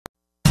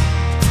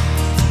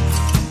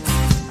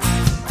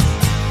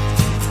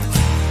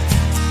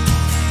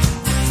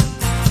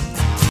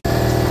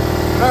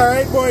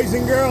boys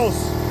and girls.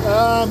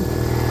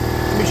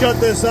 Let me shut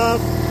this off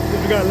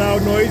because we got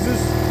loud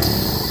noises.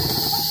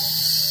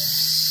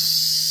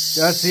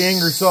 That's the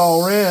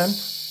Ingersoll Rand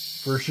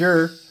for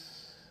sure.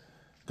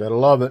 Gotta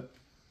love it.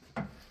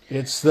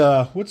 It's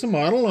the, what's the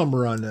model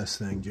number on this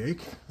thing,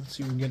 Jake? Let's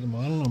see if we can get the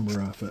model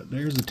number off it.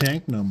 There's the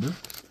tank number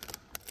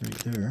right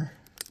there.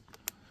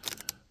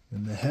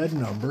 And the head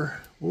number.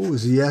 Oh,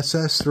 is the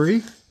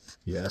SS3?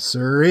 Yes,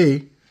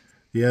 sirree.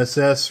 The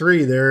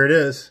SS3, there it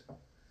is.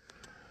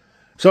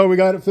 So we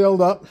got it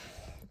filled up,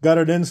 got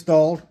it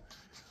installed.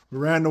 We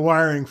ran the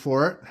wiring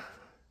for it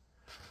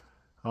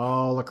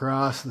all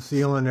across the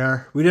ceiling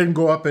there. We didn't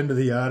go up into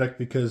the attic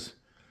because,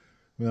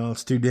 well,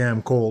 it's too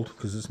damn cold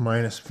because it's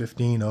minus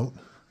 15 out.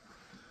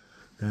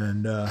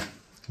 And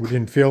we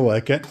didn't feel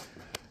like it.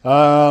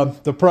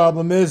 The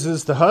problem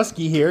is the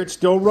Husky here, it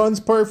still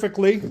runs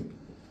perfectly.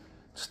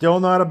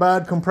 Still not a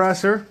bad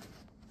compressor.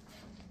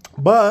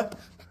 But,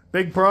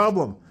 big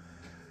problem.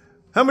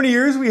 How many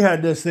years we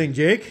had this thing,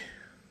 Jake?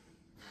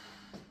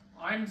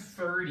 I'm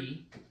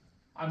 30.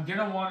 I'm going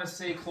to want to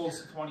say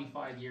close to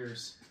 25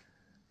 years.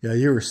 Yeah,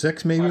 you were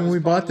 6 maybe when we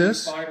bought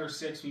this? 5 or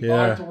 6. We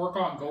bought it to work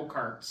on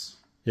go-karts.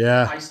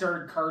 Yeah. I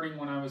started karting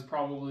when I was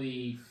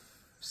probably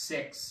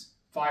 6.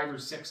 5 or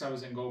 6 I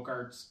was in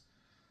go-karts.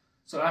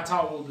 So that's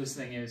how old this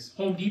thing is.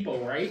 Home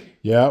Depot, right?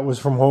 Yeah, it was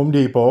from Home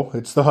Depot.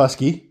 It's the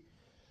Husky.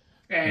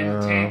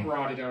 And the tank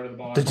rotted out of the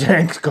bottom. The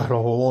tank's got a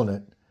hole in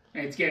it.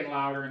 And it's getting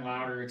louder and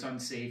louder. It's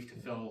unsafe to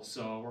fill.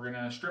 So we're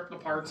going to strip the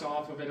parts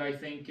off of it, I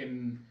think,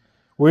 and...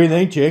 What do you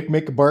think, Jake?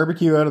 Make a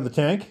barbecue out of the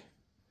tank?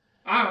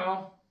 I don't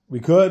know. We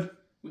could.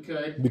 We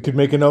could. We could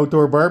make an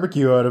outdoor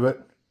barbecue out of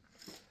it.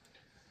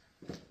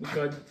 We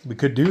could. We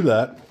could do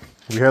that.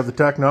 We have the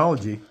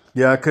technology.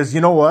 Yeah, because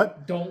you know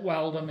what? Don't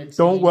weld them.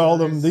 Don't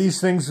weld them.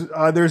 These things,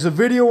 there's a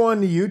video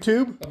on the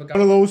YouTube. One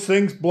of those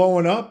things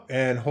blowing up.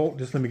 And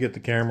just let me get the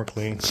camera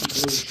clean. He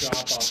blew his shop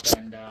up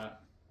and...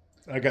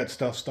 I got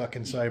stuff stuck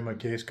inside my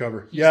case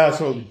cover. Yeah,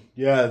 so,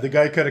 yeah, the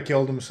guy could have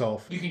killed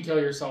himself. You can kill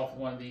yourself with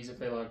one of these if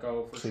they let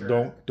go, for sure.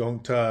 So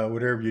don't,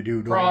 whatever you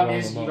do, don't Problem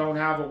is, you don't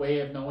have a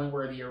way of knowing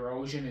where the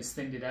erosion is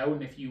thinned it out,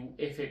 and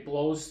if it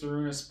blows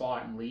through in a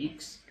spot and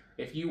leaks,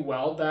 if you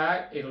weld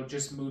that, it'll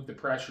just move the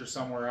pressure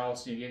somewhere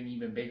else, and you get an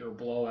even bigger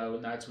blowout,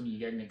 and that's when you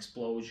get an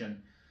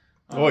explosion.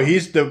 Oh,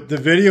 the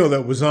video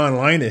that was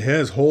online of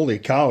his, holy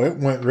cow, it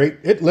went right,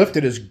 it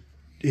lifted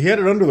he had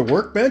it under the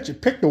workbench,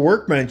 it picked the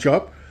workbench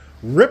up,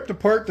 ripped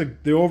apart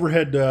the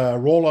overhead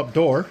roll-up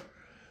door,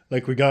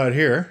 like we got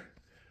here.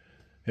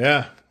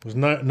 Yeah, it was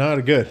not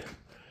a good.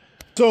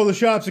 So the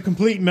shop's a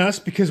complete mess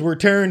because we're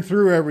tearing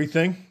through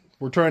everything.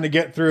 We're trying to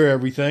get through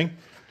everything.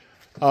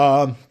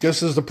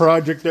 This is the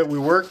project that we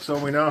worked, so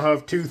we now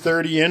have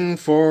 230 in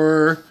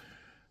for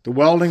the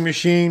welding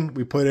machine.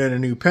 We put in a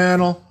new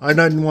panel. I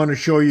didn't want to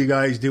show you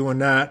guys doing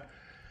that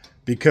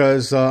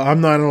because I'm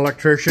not an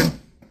electrician.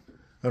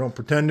 I don't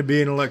pretend to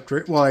be an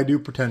electrician. Well, I do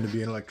pretend to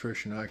be an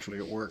electrician, actually,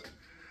 at work.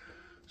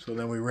 So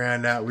then we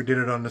ran that. We did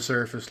it on the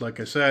surface, like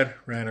I said.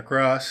 Ran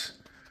across.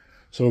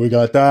 So we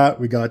got that.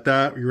 We got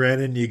that. We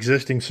ran in the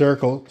existing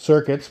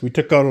circuits. We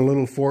took out a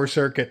little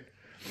 4-circuit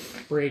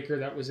breaker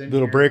that was in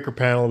little here. Breaker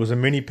panel. It was a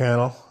mini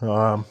panel.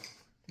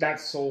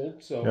 That's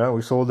sold. So yeah,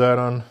 we sold that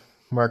on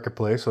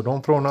Marketplace. So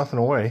don't throw nothing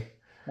away.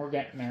 We're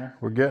getting there.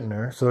 We're getting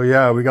there. So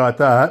yeah, we got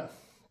that.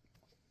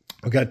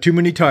 We got too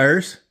many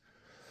tires.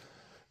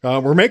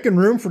 We're making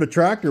room for the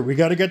tractor. We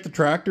got to get the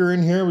tractor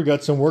in here. We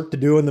got some work to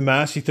do in the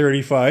Massey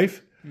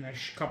 35. And a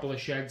couple of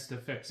sheds to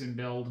fix and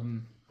build.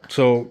 And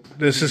so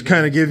this is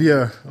kind of give you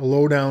a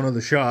lowdown of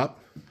the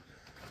shop.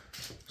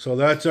 So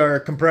that's our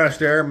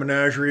compressed air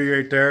menagerie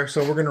right there.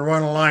 So we're going to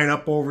run a line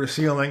up over the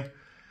ceiling,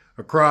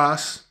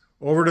 across,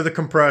 over to the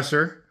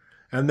compressor.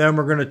 And then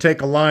we're going to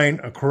take a line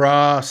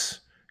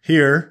across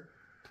here.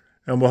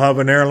 And we'll have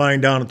an air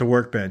line down at the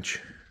workbench.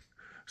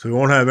 So we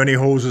won't have any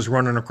hoses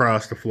running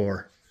across the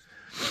floor.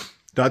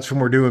 That's when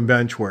we're doing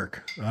bench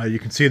work. You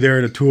can see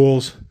there the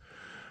tools.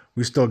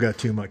 We still got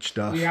too much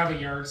stuff. We have a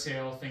yard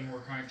sale thing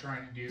we're kind of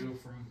trying to do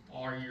from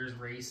all our years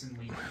racing.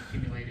 We've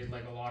accumulated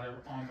like a lot of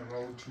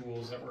on-the-road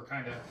tools that we're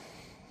kind of,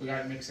 we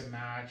got to mix and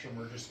match, and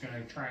we're just going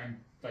to try and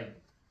like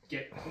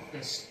get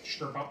this,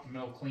 strip up the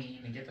middle clean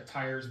and get the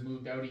tires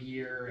moved out of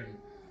here, and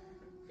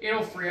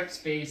it'll free up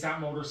space.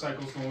 That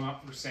motorcycle's going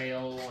up for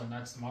sale, and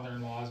that's the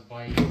mother-in-law's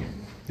bike.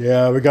 And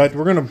yeah, we're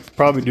going to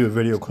probably do a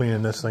video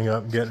cleaning this thing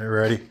up and getting it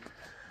ready.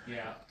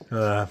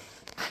 Yeah.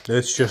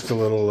 It's just a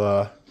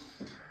little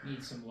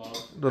need some love.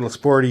 Little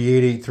sporty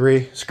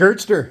 883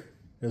 skirtster,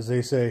 as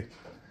they say.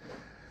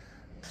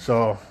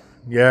 So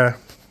yeah.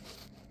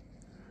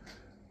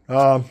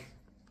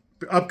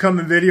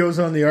 Upcoming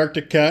videos on the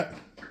Arctic Cat,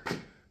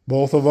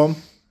 both of them.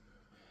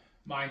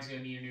 Mine's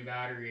gonna need a new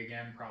battery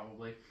again,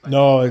 probably.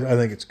 No, I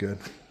think it's good.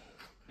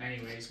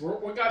 Anyways,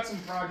 we got some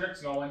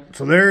projects going.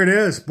 So there it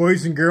is,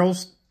 boys and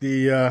girls.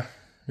 The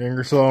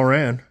Ingersoll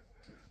Rand.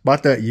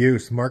 Bought that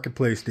used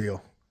Marketplace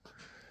deal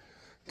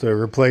to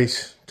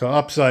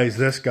upsize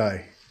this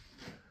guy.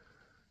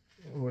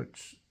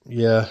 Which,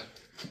 yeah,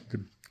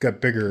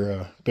 got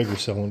bigger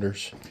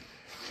cylinders.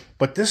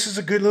 But this is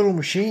a good little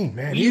machine,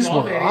 man. We These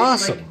love were it.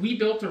 awesome. Like, we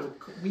built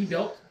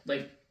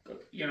like,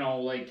 you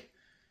know, like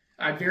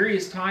at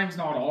various times,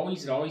 not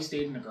always. It always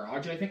stayed in the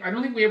garage. I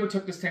don't think we ever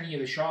took this to any of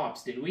the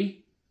shops, did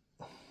we?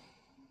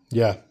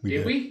 Yeah, we did.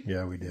 Did we?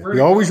 Yeah, we did. Where We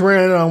always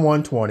ran it on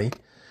 120.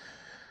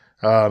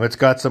 It's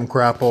got some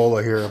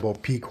crapola here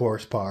about peak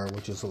horsepower,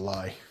 which is a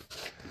lie.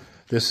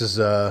 This is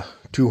a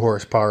 2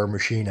 horsepower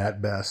machine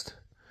at best.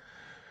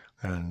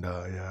 And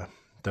yeah,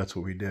 that's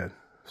what we did.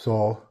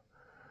 So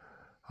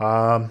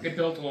it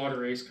built a lot of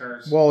race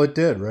cars. well, it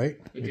did, right?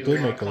 It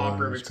did make a lot of pop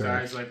rivets,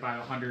 guys, like by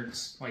the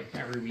hundreds, like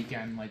every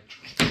weekend, like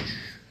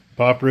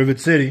Pop Rivet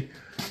City.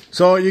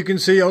 So you can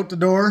see out the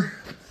door,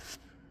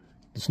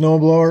 the snow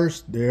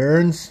blowers, the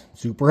errands,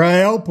 super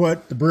high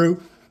output, the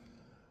Brute,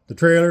 the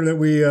trailer that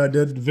we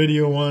did the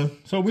video on.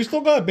 So we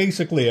still got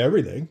basically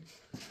everything.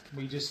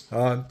 We just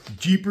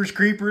Jeepers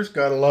Creepers,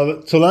 gotta love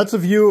it. So that's a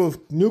view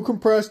of new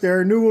compressed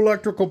air, new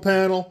electrical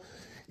panel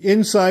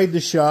inside the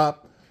shop.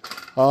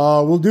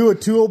 We'll do a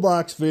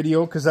toolbox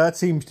video because that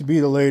seems to be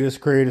the latest,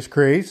 greatest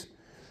craze.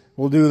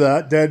 We'll do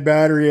that. Dead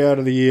battery out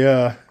of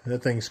the,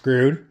 that thing's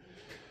screwed.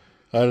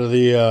 Out of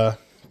the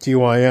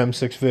TYM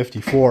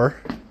 654.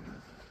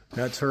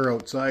 That's her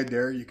outside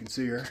there. You can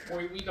see her.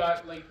 we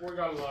got a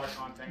lot of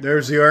content.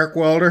 There's the arc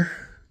welder.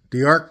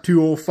 The ARC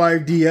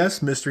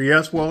 205DS Mystery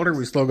S welder.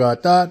 We still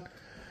got that.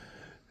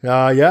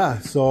 Yeah,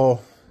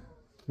 so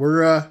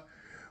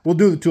we'll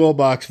do the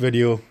toolbox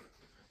video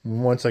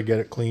once I get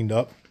it cleaned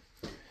up.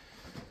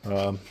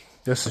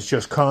 This is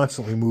just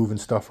constantly moving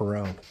stuff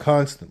around.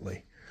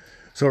 Constantly.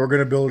 So we're going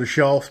to build a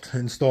shelf to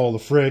install the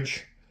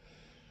fridge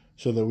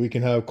so that we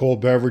can have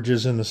cold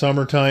beverages in the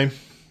summertime.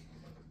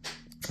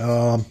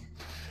 Still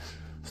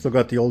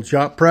got the old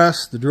shop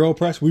press, the drill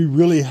press. We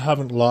really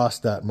haven't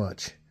lost that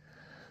much,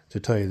 to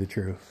tell you the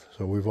truth.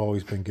 So we've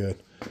always been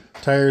good.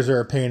 Tires are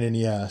a pain in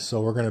the ass,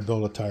 so we're going to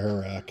build a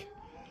tire rack.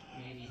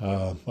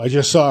 I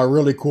just saw a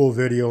really cool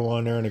video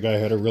on there, and the guy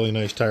had a really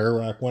nice tire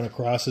rack. Went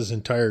across his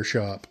entire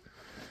shop.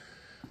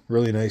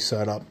 Really nice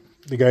setup.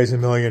 The guy's a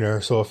millionaire,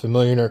 so if a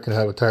millionaire can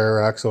have a tire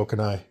rack, so can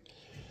I.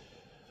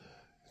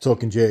 So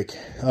can Jake.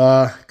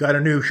 Got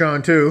a new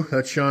Sean 2.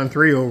 That's Sean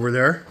 3 over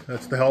there.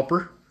 That's the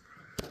helper.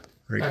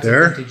 That's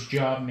there. A vintage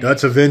job, man.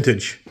 That's a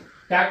vintage.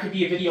 That could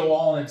be a video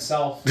all in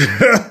itself.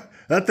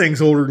 That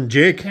thing's older than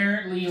Jake.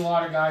 Apparently, a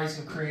lot of guys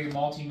have created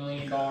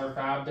multi-million-dollar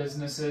fab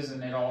businesses,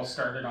 and it all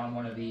started on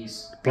one of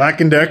these. Black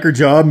 & Decker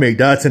job mate.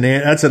 That's like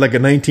a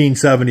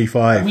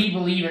 1975. And we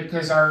believe it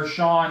because our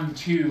Sean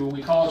 2,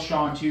 we call it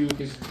Sean 2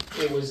 because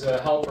it was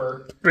a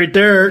helper. Right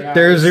there. Yeah,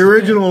 there's the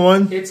original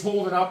one. It's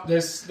holding up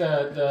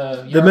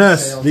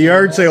the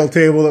yard sale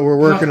table that we're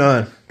working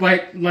on.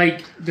 But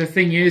like the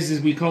thing is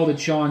we called it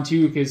Sean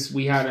 2 because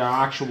we had an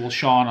actual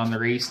Sean on the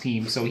race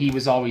team, so he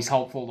was always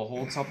helpful to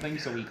hold something,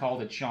 so we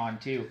called it Sean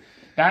 2.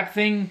 That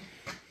thing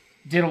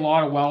did a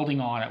lot of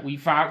welding on it. We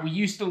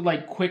used to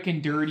like quick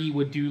and dirty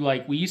would do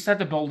like we used to have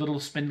to build little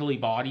spindly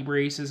body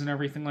braces and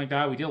everything like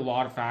that. We did a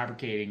lot of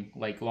fabricating,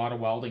 like a lot of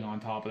welding on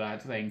top of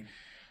that thing.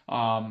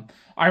 I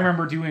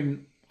remember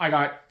I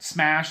got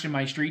smashed in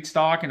my street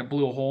stock and it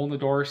blew a hole in the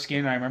door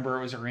skin. I remember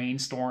it was a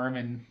rainstorm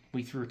and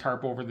we threw a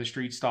tarp over the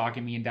street stock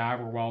and me and Dad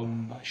were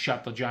welding,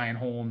 shut the giant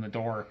hole in the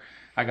door.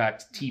 I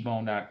got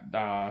T-boned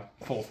at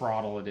full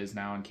throttle it is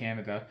now in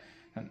Canada.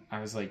 And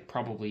I was like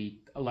probably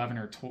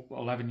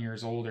 11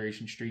 years old,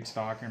 Asian street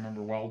stock. I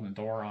remember welding the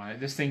door on it.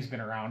 This thing's been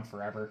around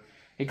forever.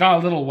 It got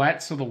a little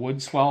wet so the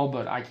wood swelled,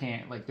 but I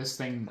can't, like this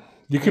thing...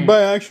 You can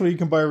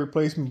buy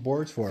replacement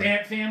boards for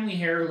it.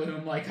 Family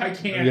heirloom, like I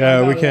can't.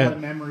 Yeah, we can't. A lot of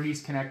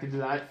memories connected to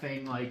that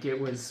thing, like it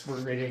were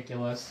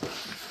ridiculous.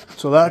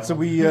 So that's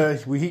we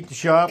heat the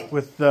shop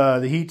with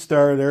the heat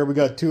star there. We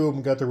got 2 of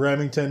them. Got the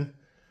Remington,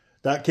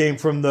 that came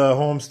from the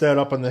homestead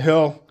up on the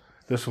hill.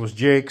 This was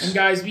Jake's. And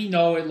guys, we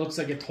know it looks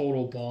like a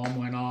total bomb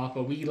went off,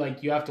 but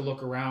you have to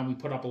look around. We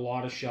put up a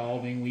lot of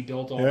shelving. We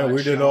built all that shelving. Yeah,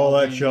 we did all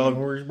that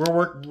shelving. We're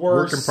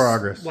work in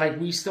progress. Like,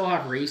 we still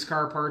have race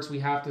car parts we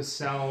have to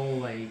sell.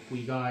 Like,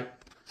 we got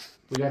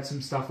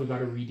some stuff we got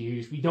to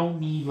reduce. We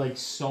don't need, like,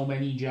 so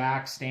many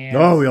jack stands.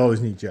 No, we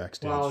always need jack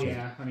stands. Well,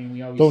 yeah. I mean,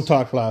 we always... Don't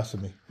talk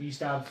blasphemy. We used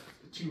to have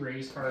 2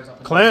 race cars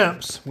up.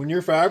 Clamps. When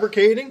you're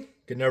fabricating, you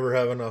can never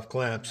have enough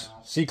clamps. No.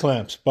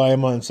 C-clamps. Buy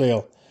them on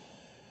sale.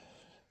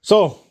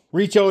 So...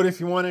 reach out if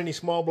you want any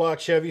small block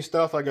Chevy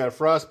stuff. I got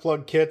frost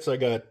plug kits. I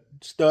got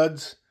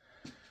studs,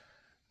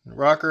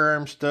 rocker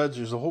arm studs.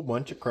 There's a whole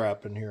bunch of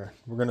crap in here.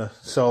 We're going to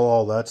sell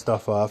all that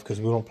stuff off because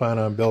we don't plan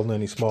on building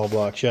any small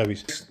block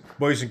Chevys.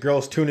 Boys and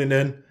girls tuning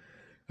in.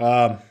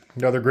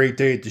 Another great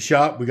day at the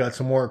shop. We got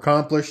some more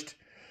accomplished.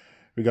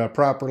 We got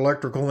proper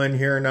electrical in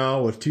here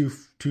now with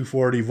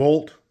 240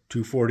 volt,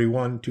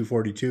 241,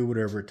 242,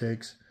 whatever it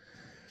takes.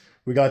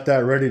 We got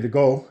that ready to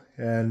go,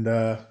 and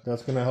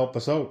that's going to help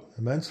us out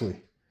immensely.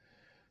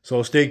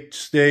 So stay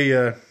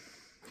in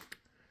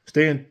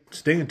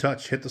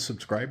touch. Hit the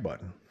subscribe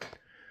button.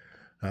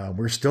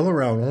 We're still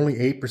around. Only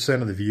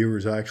 8% of the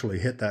viewers actually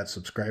hit that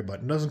subscribe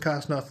button. It doesn't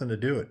cost nothing to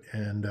do it,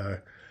 and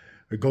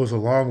it goes a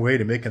long way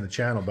to making the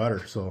channel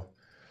better. So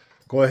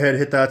go ahead,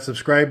 hit that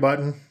subscribe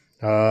button.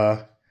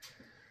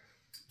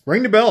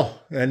 ring the bell,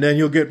 and then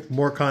you'll get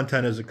more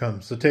content as it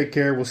comes. So take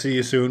care. We'll see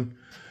you soon.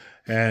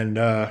 And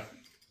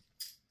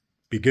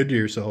be good to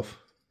yourself.